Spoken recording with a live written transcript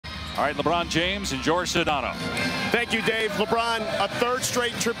All right, LeBron James and George Sedano. Thank you, Dave. LeBron, a third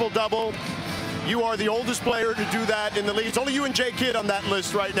straight triple-double. You are the oldest player to do that in the league. It's only you and Jay Kidd on that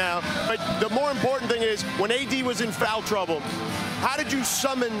list right now. But the more important thing is, when AD was in foul trouble, how did you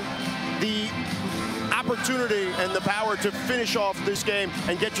summon the opportunity and the power to finish off this game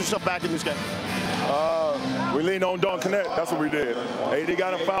and get yourself back in this game? We leaned on don't connect. That's what we did. AD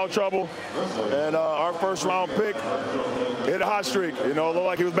got in foul trouble, and our first round pick hit a hot streak. You know, it looked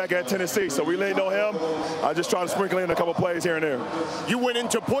like he was back at Tennessee, so we leaned on him. I just tried to sprinkle in a couple plays here and there. You went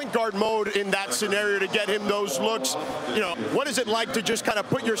into point guard mode in that scenario to get him those looks. You know, what is it like to just kind of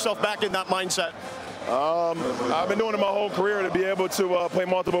put yourself back in that mindset? I've been doing it my whole career to be able to play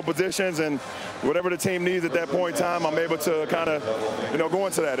multiple positions, and whatever the team needs at that point in time, I'm able to kind of, go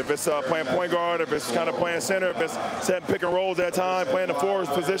into that. If it's playing point guard, if it's kind of playing center, if it's setting pick and rolls at time, playing the forward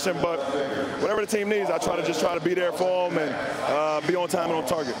position, but whatever the team needs, I try to be there for them and be on time and on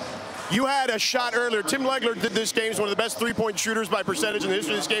target. You had a shot earlier. Tim Legler did this game. He's one of the best three-point shooters by percentage in the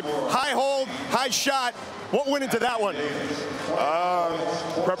history of this game. High hold, high shot. What went into that one?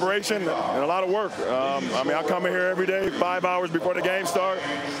 Preparation and a lot of work. I come in here every day, 5 hours before the game starts.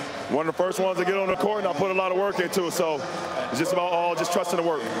 One of the first ones to get on the court, and I put a lot of work into it. So it's just about just trusting the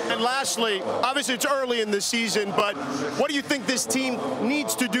work. And lastly, obviously it's early in the season, but what do you think this team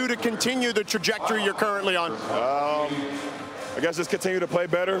needs to do to continue the trajectory you're currently on? I guess just continue to play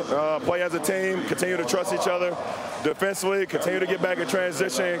better, play as a team, continue to trust each other. Defensively, continue to get back in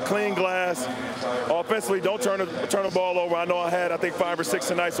transition, clean glass. Offensively, don't turn the ball over. I know I think 5 or 6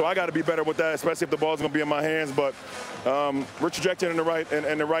 tonight, so I got to be better with that, especially if the ball's going to be in my hands. But we're trajecting in the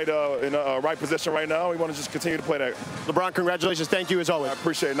right position right now. We want to just continue to play that. LeBron, congratulations. Thank you as always. I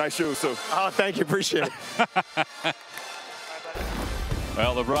appreciate it. Nice shoes too. Oh, thank you. Appreciate it.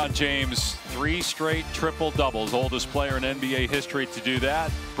 Well, LeBron James, 3 straight triple-doubles, oldest player in NBA history to do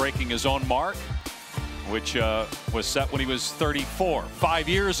that, breaking his own mark, which was set when he was 34, 5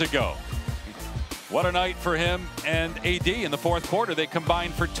 years ago. What a night for him and AD in the fourth quarter. They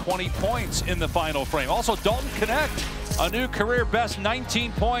combined for 20 points in the final frame. Also, Dalton Connect, a new career best,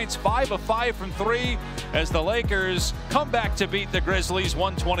 19 points, 5 of 5 from 3, as the Lakers come back to beat the Grizzlies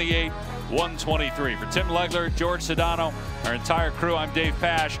 128-123. For Tim Legler, George Sedano, our entire crew, I'm Dave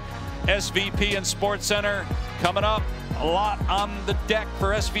Pash. SVP and Sports Center coming up. A lot on the deck for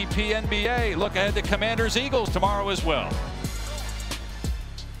SVP NBA. Look ahead to Commanders Eagles tomorrow as well.